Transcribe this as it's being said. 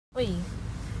Uy,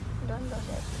 don't do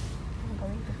that. I'm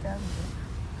going to tell you.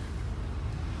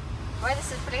 What is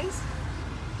this place?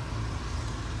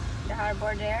 The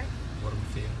harbor there?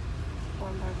 Wormerveer.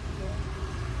 Wormerveer.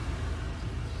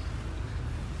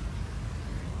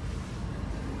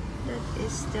 That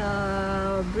is the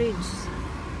bridge.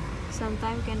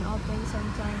 Sometime can open,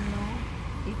 sometime no.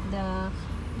 If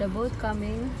the boat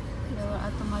coming, they will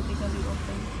automatically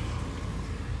open.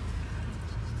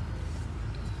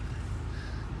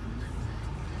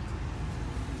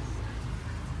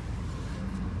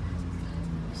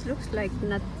 This looks like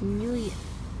not new yet.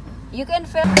 You can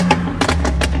film.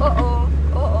 Uh oh,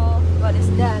 what is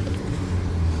that?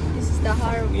 This is the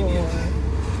harbor.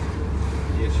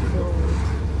 Yes, sure.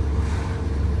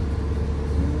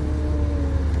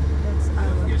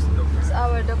 That's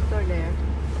our doctor there.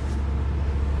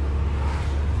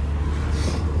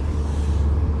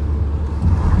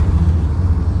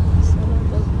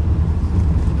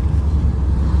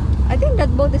 I think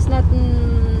that boat is not.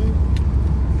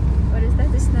 What is that?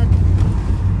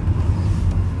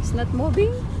 It's not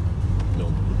moving.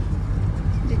 No.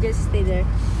 You just stay there.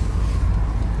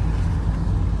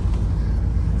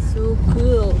 So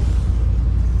cool.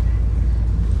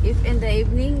 If in the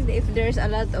evening, if there's a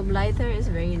lot of lighter, it's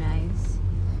very nice.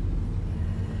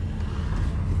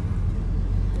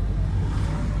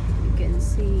 You can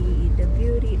see the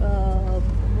beauty of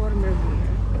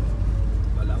Wormerveer.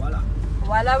 Wala wala.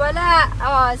 Wala wala.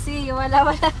 Oh, see,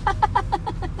 wala wala.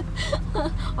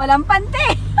 Walang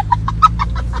pante.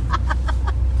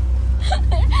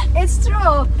 It's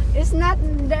true. It's not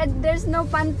that there's no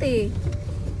panty.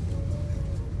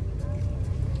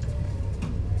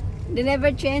 They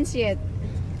never changed yet.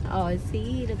 Oh,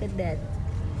 see, look at that.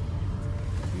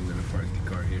 I'm gonna park the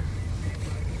car here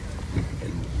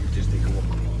and just take a walk.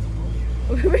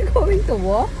 We're going to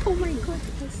walk? Oh my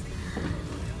goodness.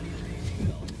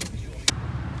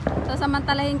 So,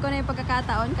 samantalahin ko na yung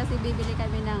pagkakataon kasi bibili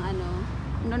kami ng ano.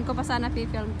 Noon ko pa sana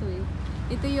film to eh.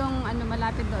 Ito yung ano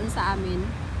malapit doon sa amin.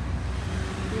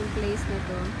 Yung place na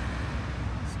to.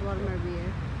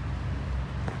 Wormerveer.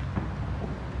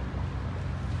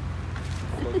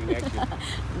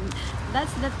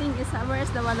 That's the thing is where's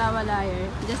the wala wala here?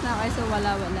 Just now I saw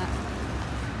wala wala.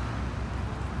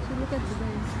 So look at the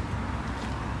guys.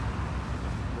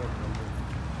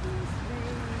 It's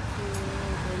very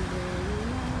good and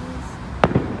very nice.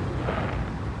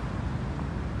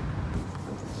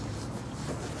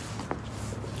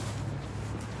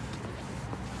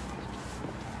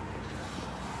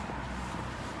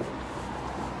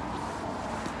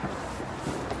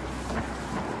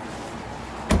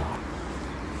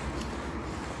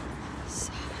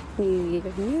 New Year,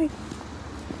 New Year.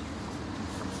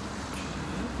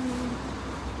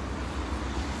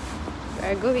 We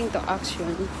are going to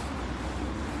auction.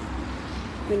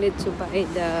 We need to buy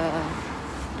the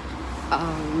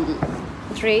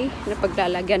tray na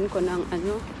paglalagyan ko ng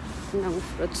ano ng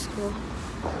fruits ko.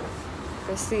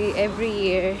 Kasi every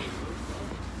year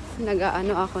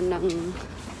nag-aano ako ng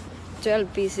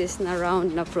 12 pieces na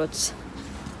round na fruits.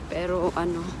 Pero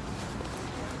ano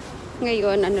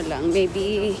ngayon, ano lang,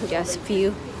 maybe just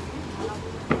few.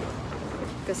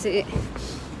 Kasi,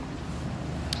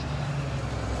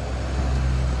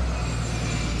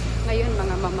 ngayon,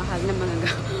 mga mamahal na mga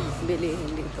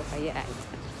bilihin dito. Kaya,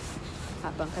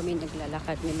 habang kami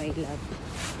naglalakad ni My Love,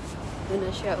 doon na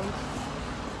siya, oh.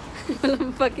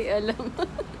 Walang pakialam.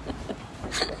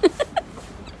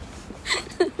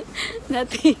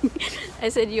 Nothing. I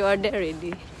said, you are there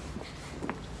already.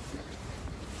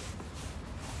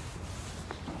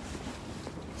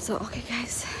 So, okay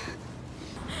guys.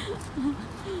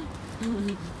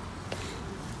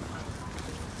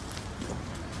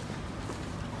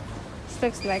 This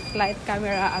looks like light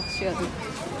camera action.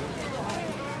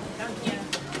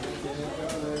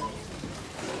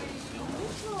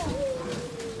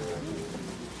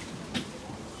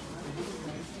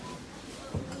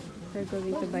 We're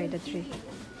going to buy the tree.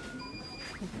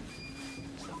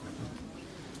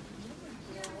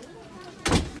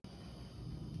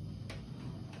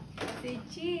 Say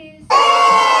cheese!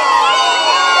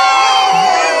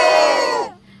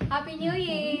 Happy New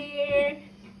Year!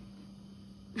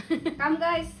 Come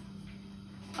guys!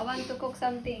 I want to cook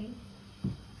something.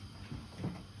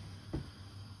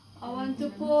 I want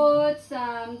to put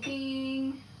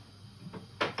something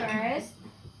first.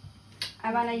 I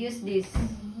wanna use this.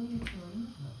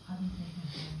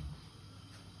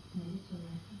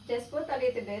 Just put a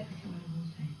little bit.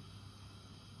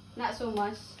 Not so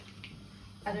much.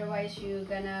 Otherwise you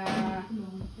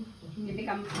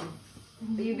become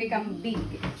big.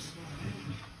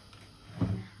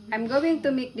 I'm going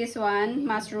to make this one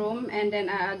mushroom, and then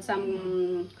I add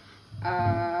some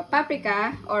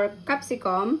paprika or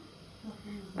capsicum,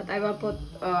 but I will put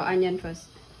onion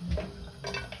first.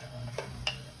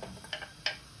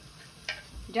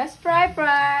 Just fry.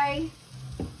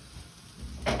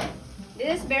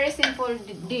 This is very simple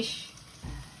dish.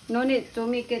 No need to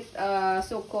make it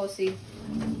so cozy.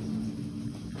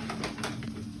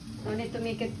 No need to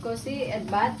make it cozy,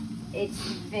 but it's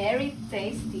very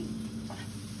tasty.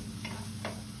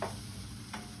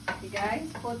 You guys,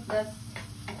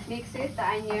 mix it, the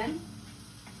onion.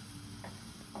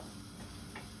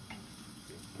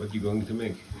 What are you going to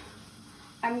make?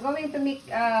 I'm going to make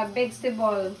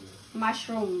vegetable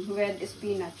mushroom with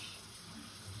spinach.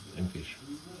 And fish.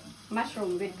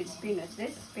 Mushroom with spinach.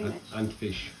 This spinach. And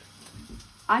fish.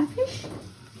 And fish?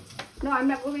 No, I'm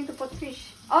not going to put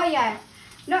fish. Oh yeah.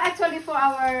 No, actually for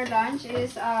our lunch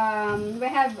is we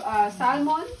have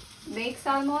salmon, baked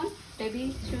salmon.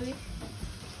 Baby, show it.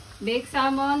 Baked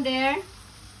salmon there.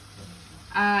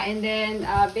 And then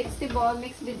vegetable,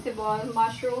 mixed vegetable,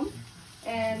 mushroom,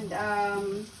 and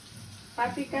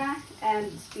paprika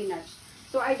and spinach.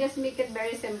 So I just make it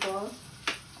very simple.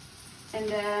 And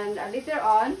then later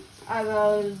on, I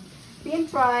will deep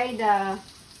fry the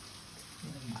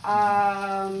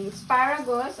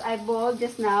asparagus I boiled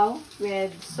just now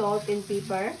with salt and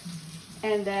pepper.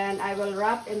 And then I will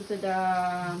wrap into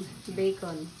the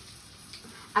bacon.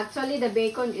 Actually, the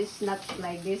bacon is not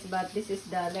like this, but this is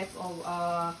the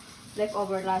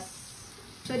leftover last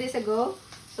 2 days ago.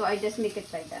 So I just make it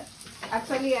like that.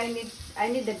 Actually, I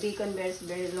need the bacon,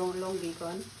 very long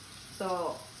bacon.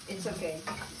 So it's okay.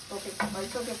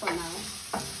 It's okay for now.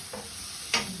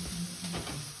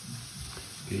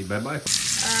 Okay, bye bye.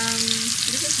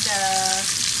 This is the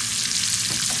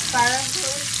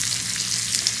asparagus.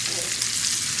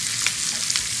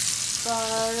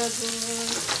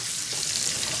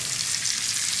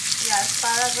 Yeah,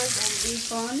 asparagus and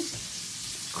bacon.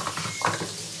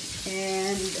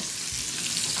 And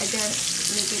I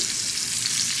just make it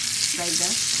like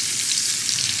that.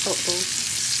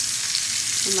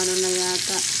 Umano na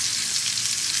yata.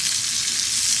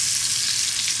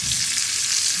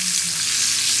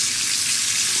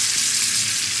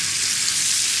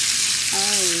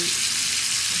 Ay.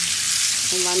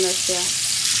 Umano siya.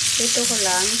 Ito ko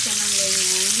lang siya ng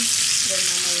ganyan. Then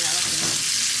mamaya ako.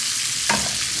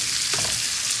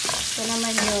 Ito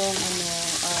naman yung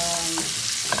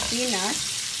spinach,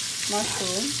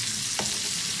 mushroom,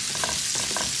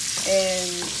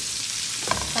 and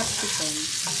capsicum.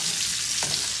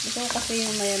 Ito kasi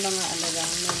yung may mga may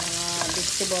mga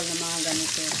vegetable na mga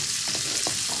ganito.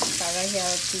 Para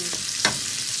healthy.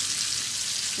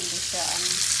 Hindi siya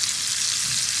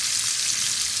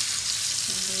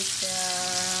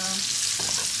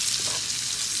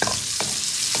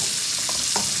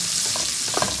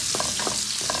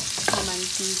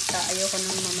mamantika. Ayoko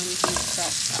ng mamantika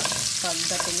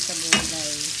pagdating sa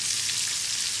gulay.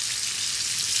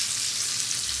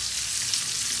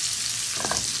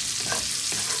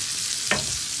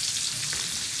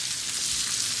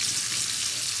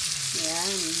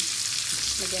 Yan.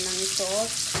 Lagyan ng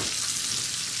salt.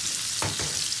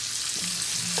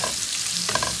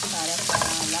 Para sa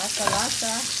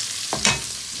lasa-lasa.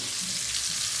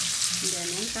 Yan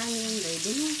yung kanin.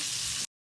 Ready na.